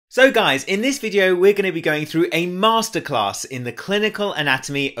So guys, in this video we're going to be going through a masterclass in the clinical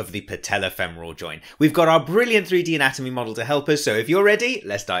anatomy of the patellofemoral joint. We've got our brilliant 3D anatomy model to help us, so if you're ready,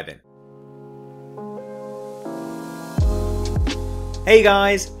 let's dive in. Hey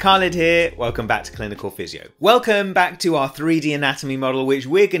guys, Khalid here, welcome back to Clinical Physio. Welcome back to our 3D anatomy model which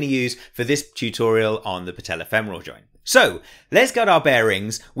we're going to use for this tutorial on the patellofemoral joint. So, let's get our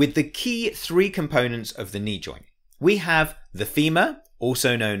bearings with the key three components of the knee joint. We have the femur,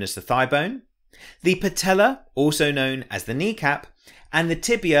 also known as the thigh bone, the patella, also known as the kneecap, and the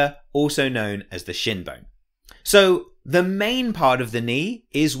tibia, also known as the shin bone. So the main part of the knee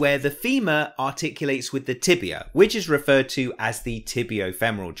is where the femur articulates with the tibia, which is referred to as the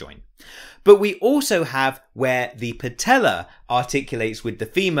tibiofemoral joint. But we also have where the patella articulates with the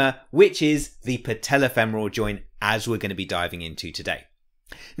femur, which is the patellofemoral joint, as we're going to be diving into today.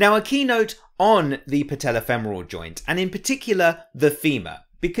 Now, a key note on the patellofemoral joint, and in particular the femur,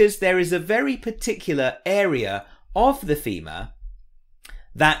 because there is a very particular area of the femur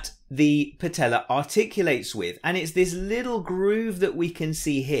that the patella articulates with, and it's this little groove that we can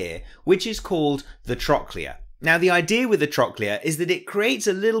see here, which is called the trochlea. Now, the idea with the trochlea is that it creates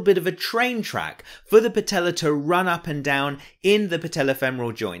a little bit of a train track for the patella to run up and down in the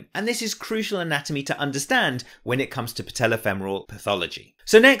patellofemoral joint. And this is crucial anatomy to understand when it comes to patellofemoral pathology.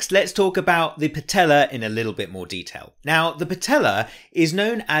 So next, let's talk about the patella in a little bit more detail. Now, the patella is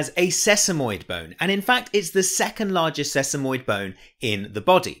known as a sesamoid bone, and in fact, it's the second largest sesamoid bone in the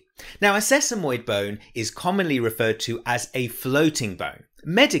body. Now, a sesamoid bone is commonly referred to as a floating bone.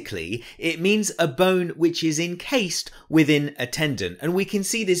 Medically, it means a bone which is encased within a tendon, and we can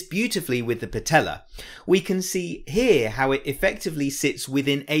see this beautifully with the patella. We can see here how it effectively sits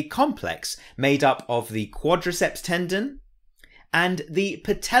within a complex made up of the quadriceps tendon and the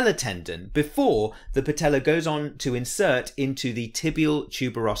patella tendon before the patella goes on to insert into the tibial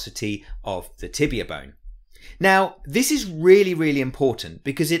tuberosity of the tibia bone. Now, this is really important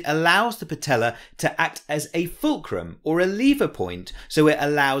because it allows the patella to act as a fulcrum or a lever point, so it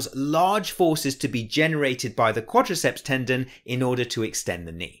allows large forces to be generated by the quadriceps tendon in order to extend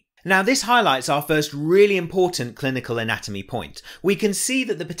the knee. Now, this highlights our first really important clinical anatomy point. We can see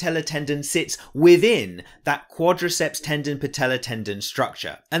that the patella tendon sits within that quadriceps tendon patella tendon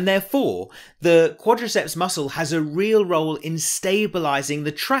structure, and therefore the quadriceps muscle has a real role in stabilizing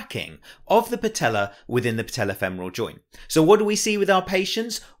the tracking of the patella within the patellofemoral joint. So what do we see with our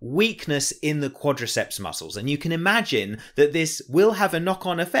patients? Weakness in the quadriceps muscles, and you can imagine that this will have a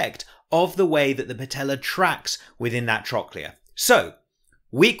knock-on effect of the way that the patella tracks within that trochlea. So,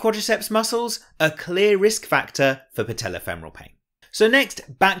 weak quadriceps muscles, a clear risk factor for patellofemoral pain. So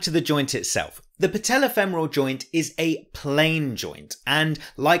next, back to the joint itself. The patellofemoral joint is a plain joint, and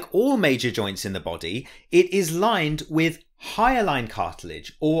like all major joints in the body, it is lined with hyaline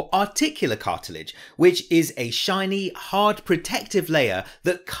cartilage or articular cartilage, which is a shiny, hard protective layer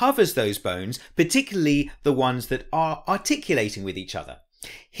that covers those bones, particularly the ones that are articulating with each other.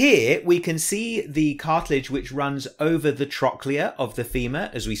 Here we can see the cartilage which runs over the trochlea of the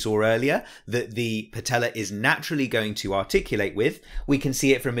femur, as we saw earlier, that the patella is naturally going to articulate with. We can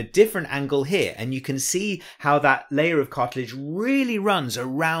see it from a different angle here, and you can see how that layer of cartilage really runs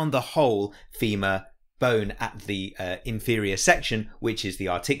around the whole femur bone at the inferior section, which is the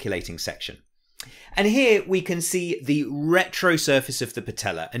articulating section. And here we can see the retrosurface of the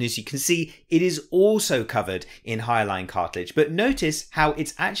patella, and as you can see, it is also covered in hyaline cartilage, but notice how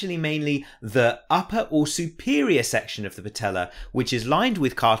it's actually mainly the upper or superior section of the patella which is lined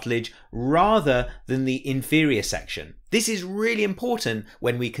with cartilage rather than the inferior section. This is really important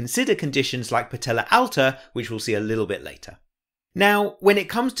when we consider conditions like patella alta, which we'll see a little bit later. Now, when it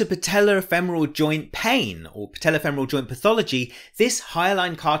comes to patellofemoral joint pain or patellofemoral joint pathology, this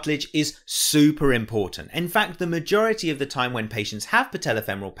hyaline cartilage is super important. In fact, the majority of the time when patients have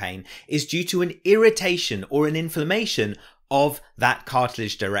patellofemoral pain is due to an irritation or an inflammation of that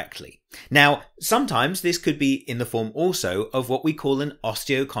cartilage directly. Now, sometimes this could be in the form also of what we call an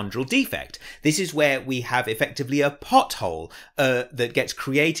osteochondral defect. This is where we have effectively a pothole that gets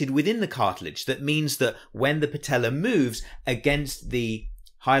created within the cartilage. That means that when the patella moves against the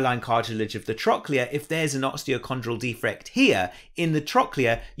hyaline cartilage of the trochlea, if there's an osteochondral defect here in the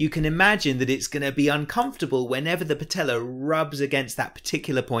trochlea, you can imagine that it's going to be uncomfortable whenever the patella rubs against that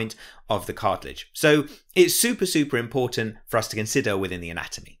particular point of the cartilage. So it's super important for us to consider within the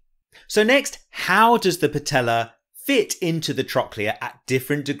anatomy. So next, how does the patella fit into the trochlea at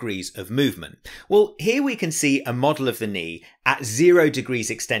different degrees of movement? Well, here we can see a model of the knee at 0 degrees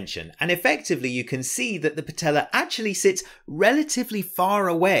extension, and effectively you can see that the patella actually sits relatively far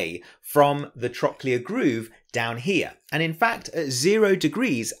away from the trochlea groove down here. And in fact, at 0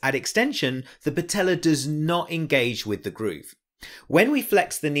 degrees at extension, the patella does not engage with the groove. When we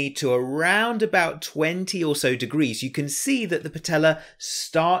flex the knee to around about 20 or so degrees, you can see that the patella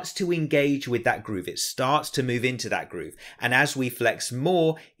starts to engage with that groove. It starts to move into that groove. And as we flex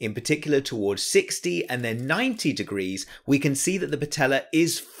more, in particular towards 60 and then 90 degrees, we can see that the patella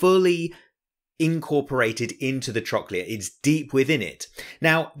is fully incorporated into the trochlea. It's deep within it.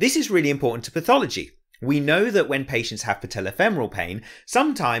 Now, this is really important to pathology. We know that when patients have patellofemoral pain,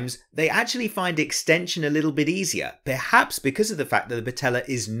 sometimes they actually find extension a little bit easier, perhaps because of the fact that the patella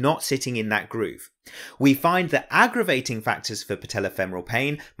is not sitting in that groove. We find that aggravating factors for patellofemoral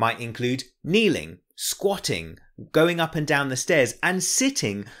pain might include kneeling, squatting, going up and down the stairs, and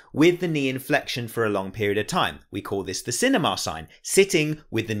sitting with the knee in flexion for a long period of time. We call this the cinema sign, sitting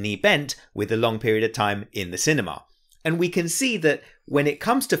with the knee bent with a long period of time in the cinema. And we can see that when it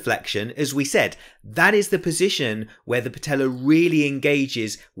comes to flexion, as we said, that is the position where the patella really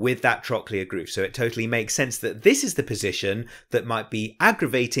engages with that trochlear groove. So it totally makes sense that this is the position that might be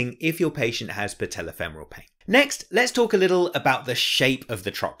aggravating if your patient has patellofemoral pain. Next, let's talk a little about the shape of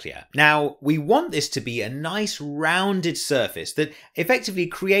the trochlea. Now, we want this to be a nice rounded surface that effectively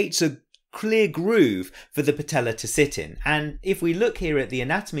creates a clear groove for the patella to sit in. And if we look here at the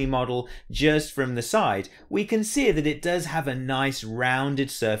anatomy model just from the side, we can see that it does have a nice rounded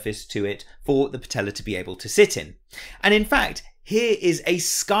surface to it for the patella to be able to sit in. And in fact, here is a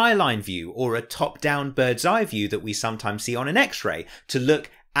skyline view or a top-down bird's eye view that we sometimes see on an X-ray to look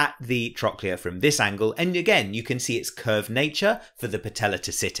at the trochlea from this angle. And again, you can see its curved nature for the patella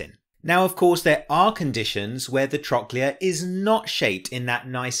to sit in. Now, of course, there are conditions where the trochlea is not shaped in that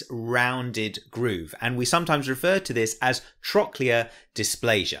nice rounded groove, and we sometimes refer to this as trochlear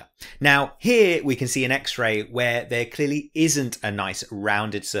dysplasia. Now, here we can see an X-ray where there clearly isn't a nice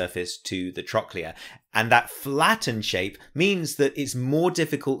rounded surface to the trochlea, and that flattened shape means that it's more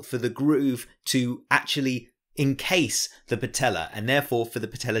difficult for the groove to actually encase the patella, and therefore for the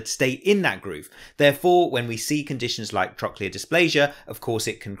patella to stay in that groove. Therefore, when we see conditions like trochlear dysplasia, of course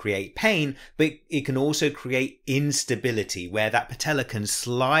it can create pain, but it can also create instability where that patella can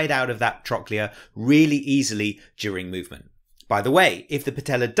slide out of that trochlea really easily during movement. By the way, if the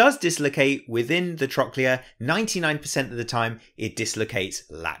patella does dislocate within the trochlea, 99% of the time it dislocates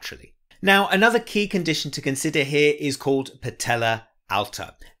laterally. Now, another key condition to consider here is called patella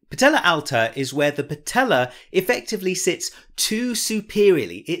alta. Patella alta is where the patella effectively sits too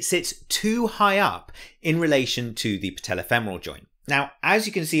superiorly. It sits too high up in relation to the patellofemoral joint. Now, as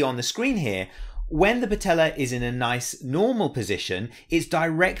you can see on the screen here, when the patella is in a nice normal position, it's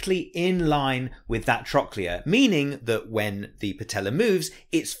directly in line with that trochlea, meaning that when the patella moves,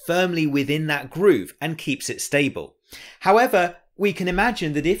 it's firmly within that groove and keeps it stable. However, we can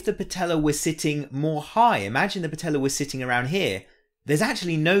imagine that if the patella was sitting more high, imagine the patella was sitting around here, there's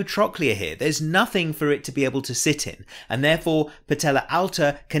actually no trochlea here. There's nothing for it to be able to sit in. And therefore, patella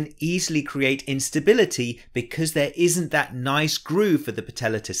alta can easily create instability because there isn't that nice groove for the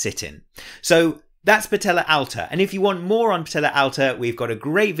patella to sit in. So that's patella alta. And if you want more on patella alta, we've got a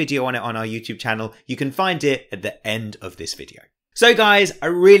great video on it on our YouTube channel. You can find it at the end of this video. So guys, I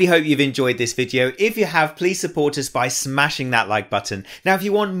really hope you've enjoyed this video. If you have, please support us by smashing that like button. Now, if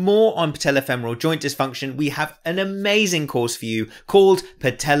you want more on patellofemoral joint dysfunction, we have an amazing course for you called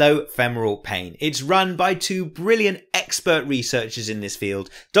Patellofemoral Pain. It's run by two brilliant expert researchers in this field,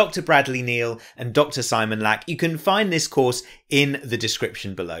 Dr. Bradley Neal and Dr. Simon Lack. You can find this course in the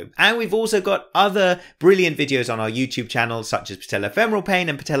description below. And we've also got other brilliant videos on our YouTube channel, such as Patellofemoral Pain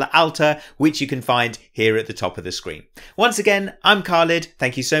and Patella Alta, which you can find here at the top of the screen. Once again, I'm Khalid.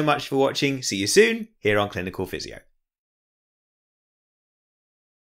 Thank you so much for watching. See you soon here on Clinical Physio.